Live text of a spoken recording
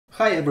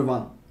Hi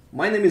everyone,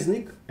 my name is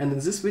Nick and in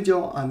this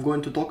video I'm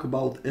going to talk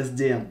about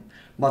SDN,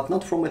 but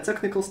not from a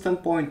technical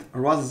standpoint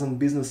rather than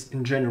business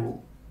in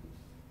general.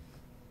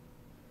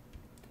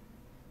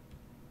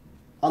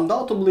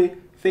 Undoubtedly,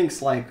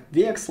 things like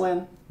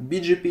VXLAN,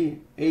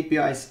 BGP,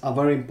 APIs are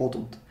very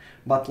important,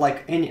 but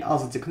like any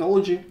other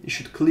technology, you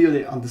should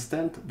clearly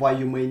understand why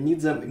you may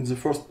need them in the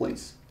first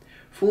place.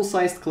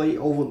 Full-sized clay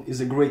oven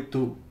is a great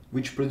tool,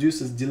 which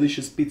produces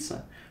delicious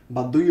pizza,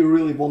 but do you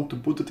really want to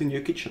put it in your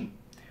kitchen?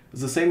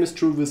 The same is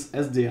true with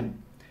SDN.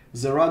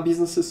 There are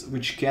businesses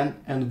which can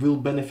and will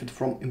benefit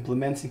from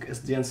implementing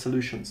SDN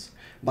solutions,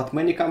 but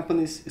many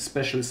companies,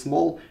 especially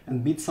small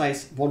and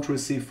mid-size, won't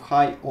receive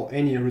high or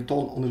any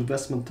return on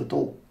investment at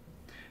all.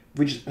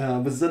 With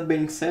that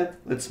being said,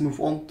 let's move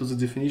on to the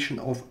definition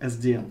of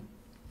SDN.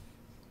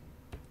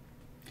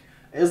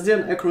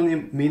 SDN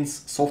acronym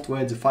means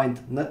Software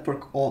Defined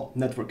Network or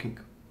Networking.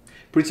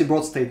 Pretty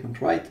broad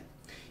statement, right?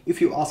 If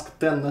you ask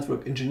 10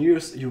 network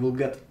engineers, you will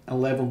get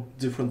 11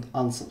 different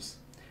answers.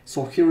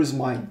 So here is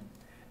mine.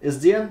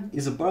 SDN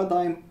is a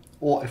paradigm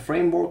or a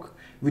framework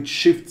which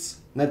shifts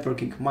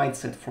networking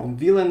mindset from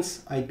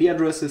VLANs, IP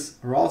addresses,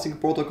 routing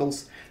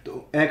protocols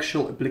to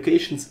actual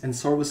applications and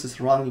services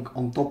running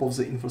on top of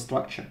the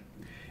infrastructure.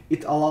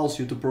 It allows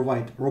you to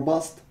provide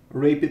robust,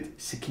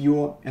 rapid,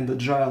 secure and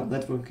agile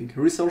networking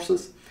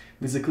resources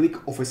with a click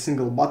of a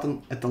single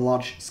button at a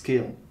large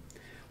scale.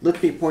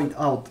 Let me point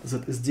out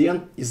that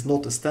SDN is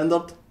not a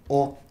standard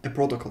or a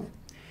protocol.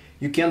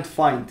 You can't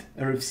find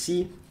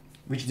RFC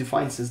which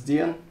defines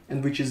SDN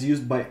and which is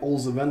used by all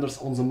the vendors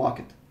on the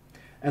market.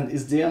 And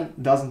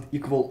SDN doesn't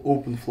equal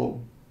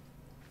OpenFlow.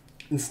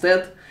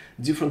 Instead,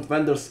 different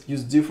vendors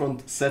use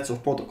different sets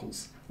of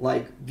protocols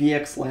like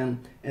VXLAN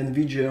and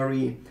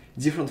VGRE,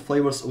 different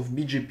flavors of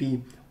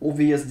BGP,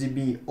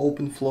 OVSDB,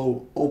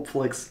 OpenFlow,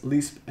 OpFlex,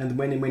 Lisp and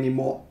many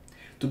more,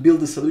 to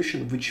build a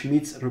solution which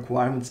meets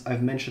requirements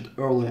I've mentioned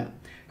earlier: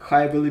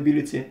 high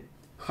availability,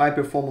 high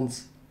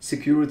performance,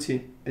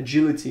 security,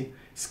 agility,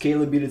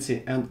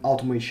 scalability and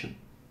automation.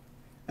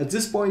 At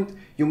this point,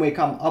 you may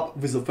come up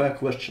with a fair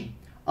question: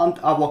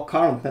 aren't our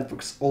current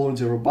networks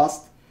already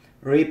robust,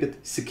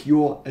 rapid,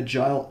 secure,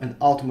 agile and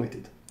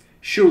automated?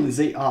 Surely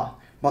they are,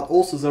 but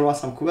also there are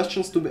some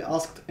questions to be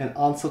asked and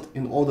answered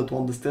in order to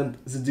understand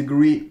the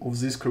degree of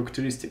these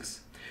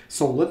characteristics.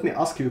 So let me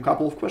ask you a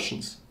couple of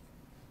questions.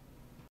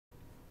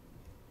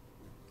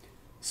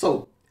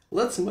 So,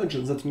 let's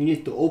imagine that you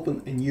need to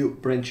open a new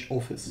branch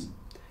office.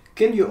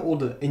 Can you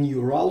order a new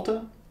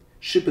router,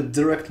 ship it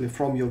directly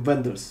from your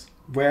vendor's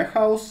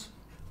warehouse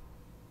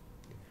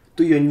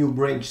to your new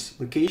branch's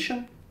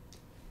location,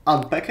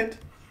 unpack it,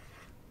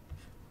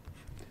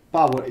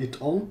 power it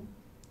on,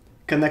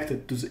 connect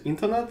it to the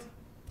internet,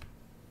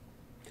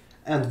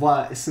 and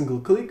via a single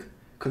click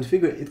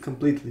configure it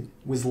completely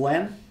with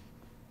LAN,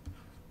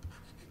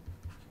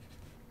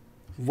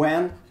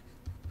 WAN,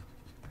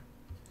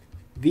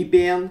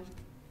 VPN,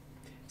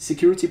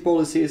 security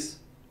policies,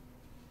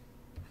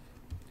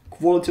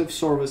 quality of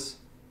service,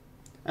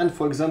 and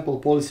for example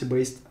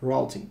policy-based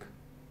routing.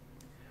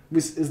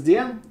 With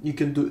SDN you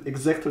can do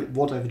exactly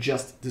what I've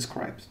just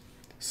described.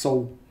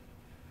 So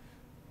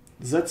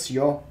that's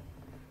your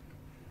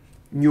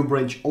new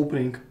branch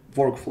opening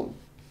workflow.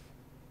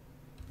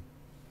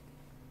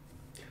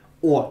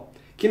 Or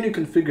can you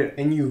configure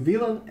a new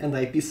VLAN and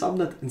IP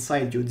subnet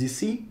inside your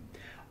DC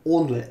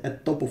only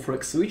at top of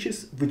rack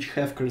switches which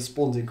have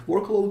corresponding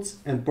workloads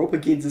and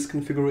propagate this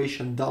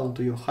configuration down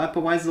to your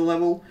hypervisor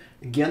level,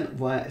 again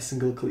via a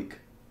single click.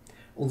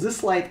 On this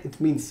slide it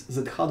means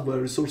that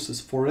hardware resources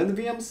for RAD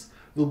VMs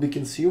will be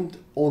consumed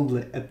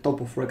only at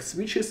top of rack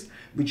switches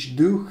which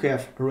do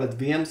have RAD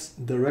VMs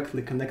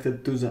directly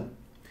connected to them.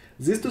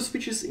 These two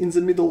switches in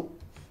the middle,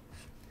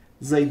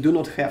 they do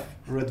not have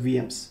RAD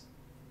VMs.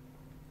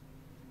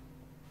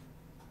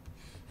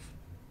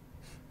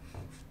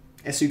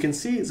 As you can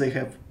see, they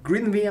have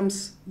green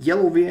VMs,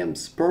 yellow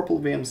VMs,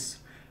 purple VMs,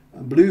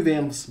 blue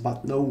VMs,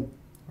 but no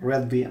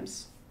red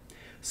VMs.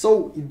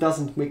 So it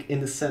doesn't make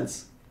any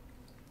sense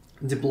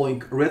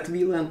deploying red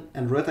VLAN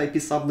and red IP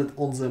subnet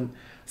on them,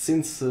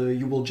 since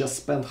you will just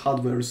spend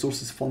hardware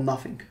resources for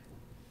nothing.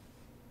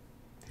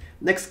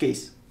 Next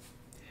case.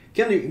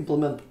 Can you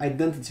implement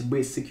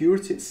identity-based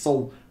security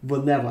so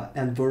whenever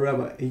and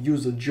wherever a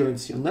user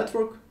joins your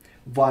network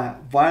via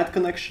wired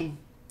connection,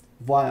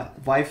 via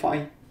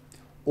Wi-Fi,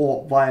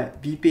 or via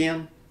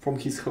VPN from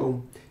his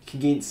home, he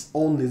gains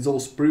only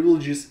those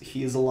privileges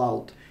he is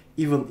allowed,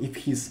 even if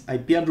his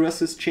IP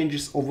addresses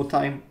changes over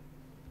time,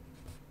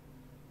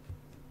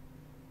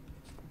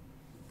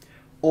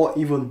 or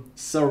even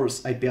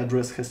server's IP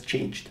address has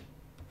changed.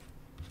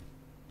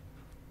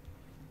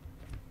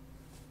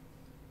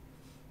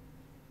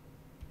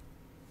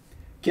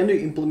 Can you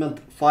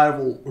implement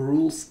firewall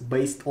rules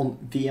based on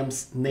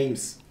VM's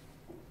names?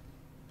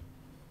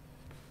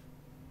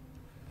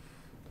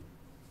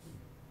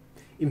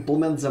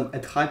 Implement them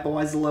at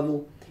hypervisor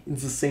level, in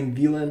the same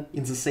VLAN,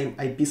 in the same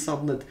IP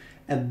subnet,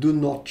 and do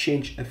not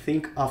change a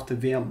thing after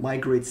VM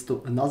migrates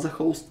to another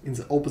host in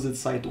the opposite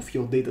side of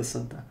your data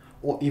center,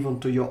 or even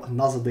to your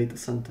another data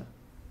center.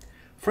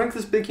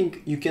 Frankly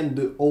speaking, you can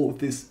do all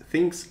these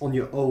things on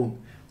your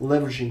own,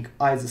 leveraging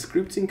either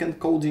scripting and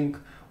coding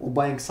or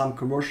buying some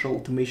commercial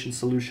automation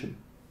solution.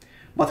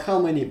 But how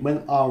many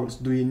man-hours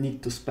do you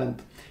need to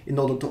spend in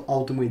order to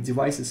automate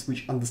devices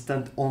which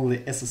understand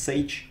only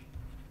SSH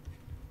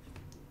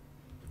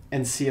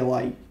and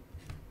CLI?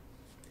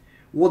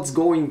 Who is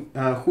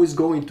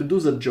going to do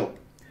that job?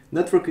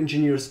 Network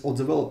engineers or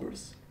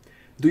developers?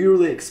 Do you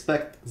really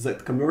expect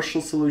that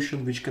commercial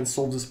solution which can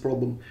solve this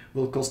problem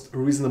will cost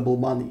reasonable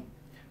money?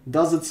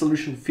 Does that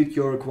solution fit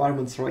your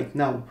requirements right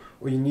now,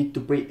 or you need to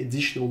pay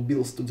additional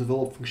bills to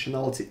develop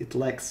functionality it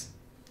lacks?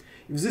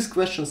 If these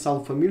questions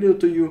sound familiar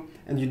to you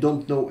and you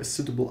don't know a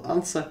suitable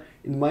answer,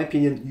 in my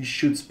opinion, you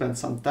should spend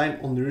some time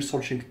on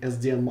researching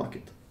SDN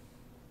market.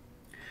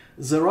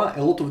 There are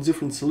a lot of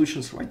different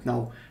solutions right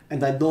now,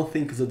 and I don't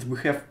think that we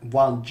have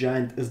one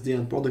giant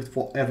SDN product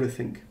for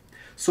everything.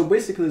 So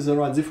basically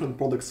there are different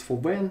products for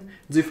WAN,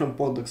 different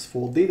products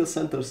for data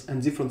centers,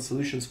 and different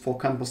solutions for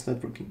campus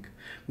networking.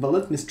 But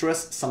let me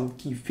stress some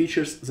key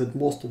features that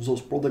most of those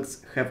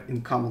products have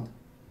in common.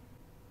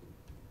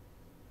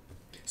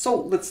 So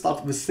let's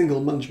start with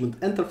single management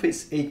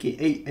interface,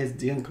 aka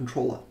SDN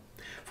controller.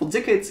 For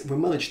decades we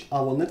managed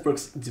our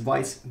networks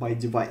device by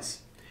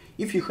device.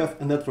 If you have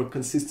a network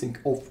consisting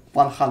of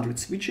 100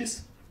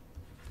 switches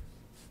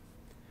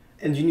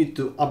and you need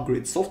to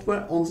upgrade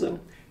software on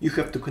them, you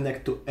have to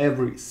connect to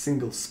every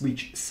single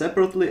switch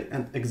separately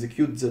and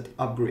execute that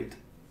upgrade.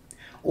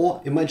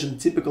 Or imagine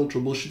typical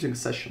troubleshooting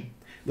session.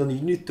 Then you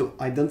need to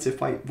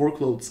identify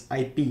workloads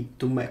IP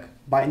to MAC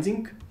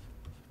binding,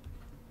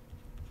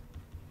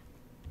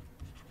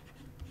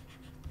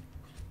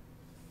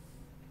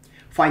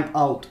 find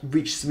out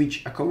which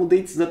switch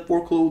accommodates that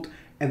workload,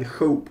 and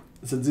hope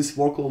that this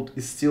workload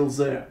is still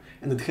there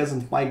and it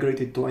hasn't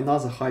migrated to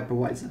another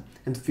hypervisor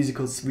and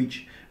physical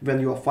switch when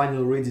you are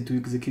finally ready to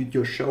execute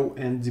your show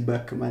and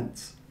debug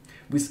commands.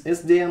 With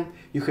SDN,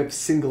 you have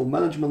single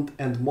management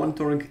and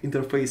monitoring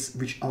interface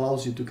which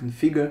allows you to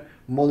configure,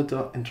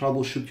 monitor and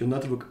troubleshoot your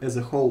network as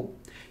a whole.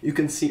 You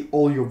can see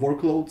all your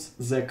workloads,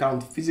 their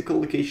current physical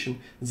location,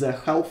 their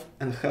health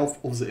and health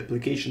of the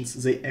applications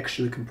they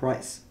actually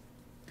comprise.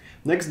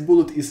 Next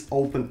bullet is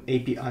open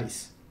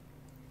APIs.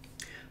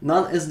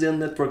 Non-SDN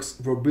networks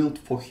were built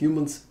for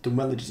humans to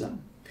manage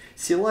them.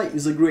 CLI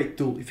is a great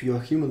tool if you are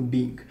a human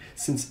being,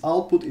 since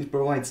output it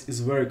provides is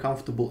very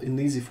comfortable and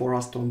easy for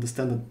us to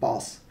understand and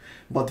pass.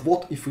 But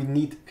what if we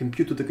need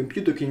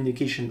computer-to-computer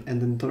communication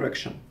and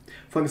interaction?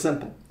 For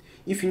example,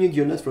 if you need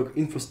your network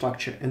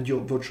infrastructure and your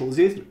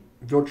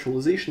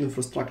virtualization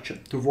infrastructure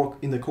to work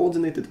in a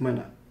coordinated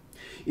manner,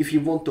 if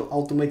you want to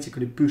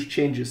automatically push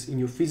changes in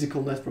your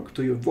physical network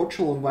to your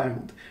virtual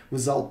environment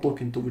without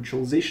talking to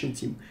virtualization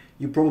team,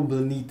 you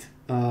probably need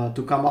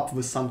to come up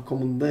with some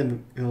common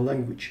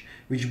language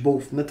which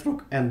both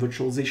network and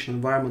virtualization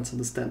environments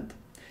understand.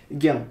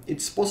 Again,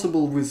 it's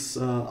possible with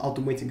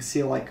automating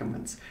CLI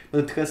commands,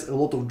 but it has a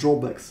lot of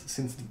drawbacks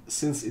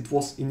since it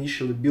was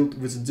initially built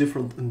with a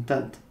different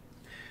intent.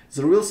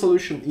 The real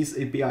solution is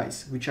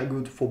APIs, which are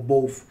good for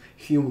both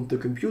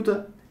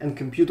human-to-computer and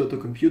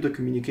computer-to-computer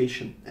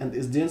communication, and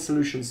SDN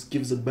solutions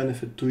give that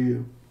benefit to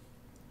you.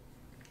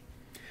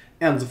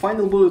 And the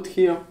final bullet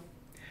here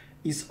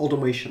is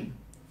automation.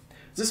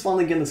 This one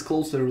again is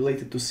closely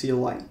related to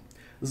CLI.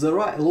 There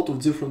are a lot of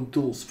different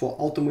tools for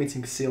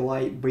automating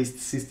CLI-based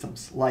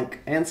systems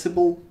like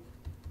Ansible,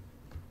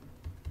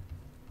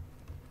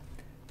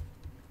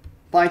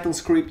 Python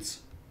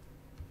scripts,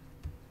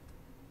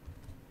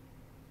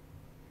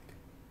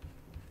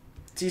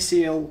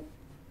 TCL,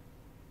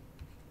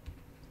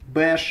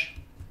 Bash,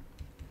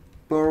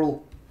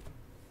 Perl,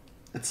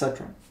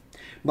 etc.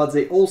 But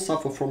they all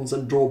suffer from the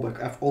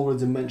drawback I've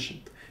already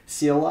mentioned.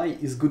 CLI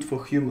is good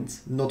for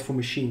humans, not for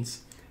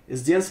machines.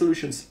 SDN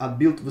solutions are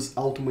built with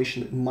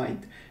automation in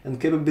mind,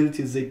 and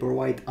capabilities they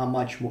provide are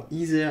much more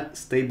easier,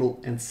 stable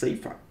and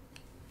safer.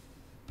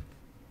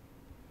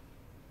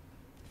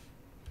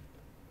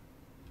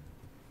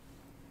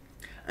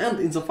 And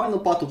in the final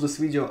part of this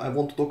video, I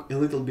want to talk a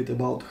little bit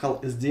about how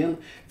SDN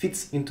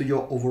fits into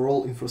your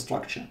overall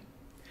infrastructure.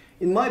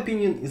 In my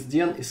opinion,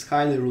 SDN is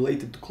highly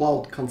related to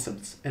cloud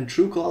concepts, and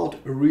true cloud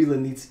really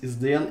needs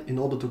SDN in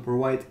order to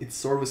provide its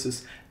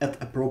services at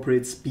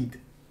appropriate speed.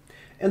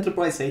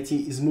 Enterprise IT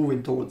is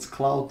moving towards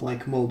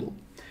cloud-like model.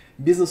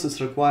 Businesses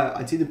require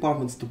IT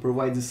departments to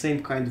provide the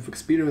same kind of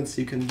experience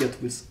you can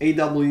get with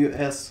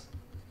AWS,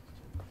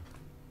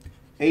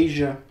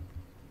 Azure,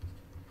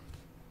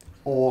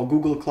 or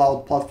Google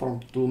Cloud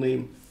Platform, to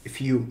name a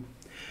few.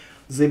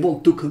 They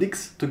want 2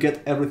 clicks to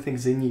get everything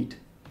they need: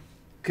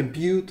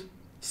 compute,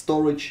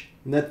 storage,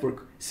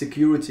 network,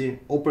 security,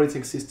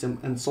 operating system,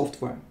 and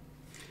software.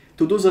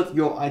 To do that,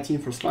 your IT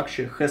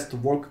infrastructure has to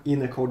work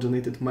in a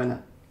coordinated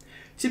manner.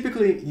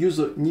 Typically,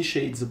 user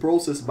initiates the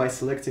process by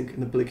selecting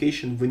an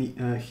application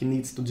he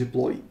needs to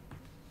deploy.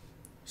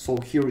 So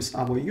here is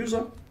our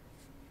user.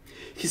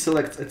 He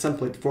selects a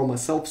template from a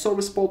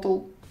self-service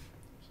portal.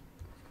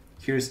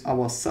 Here is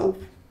our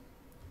self-service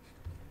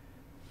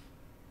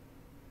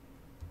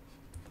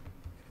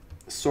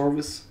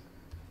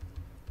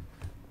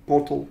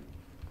portal,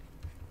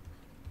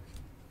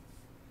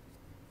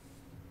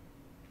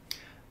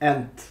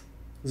 and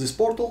this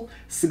portal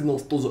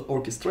signals to the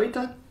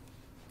orchestrator,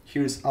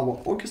 here is our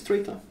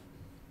orchestrator,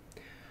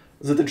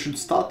 that it should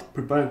start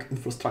preparing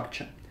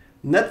infrastructure.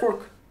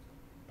 Network,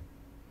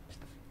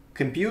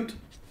 compute,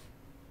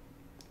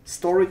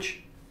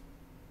 storage,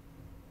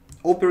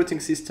 operating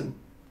system,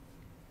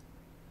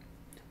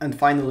 and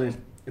finally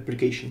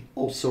application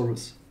or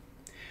service.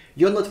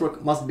 Your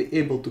network must be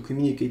able to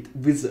communicate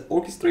with the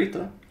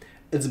orchestrator,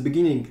 at the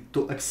beginning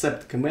to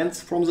accept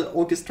commands from the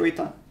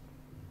orchestrator,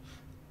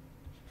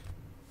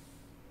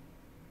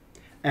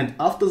 and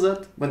after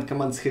that, when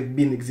commands have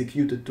been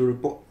executed to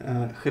report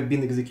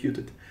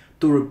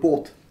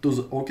to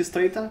the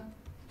orchestrator,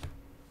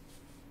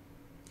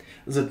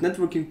 that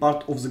networking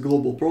part of the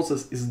global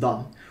process is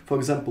done. For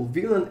example,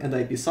 VLAN and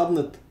IP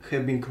subnet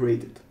have been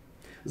created.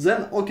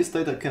 Then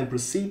orchestrator can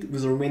proceed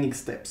with the remaining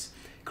steps.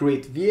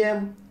 Create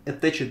VM,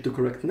 attach it to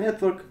correct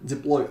network,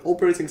 deploy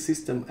operating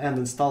system, and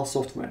install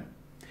software.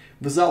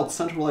 Without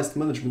centralized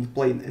management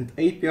plane and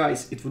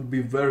APIs, it would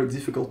be very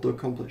difficult to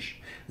accomplish.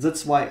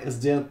 That's why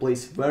SDN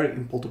plays a very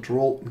important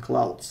role in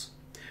clouds.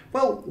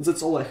 Well,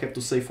 that's all I have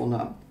to say for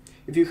now.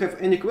 If you have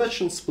any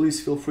questions,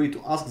 please feel free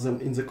to ask them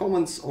in the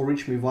comments or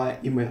reach me via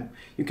email.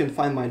 You can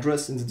find my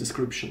address in the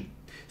description.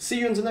 See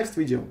you in the next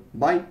video.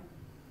 Bye!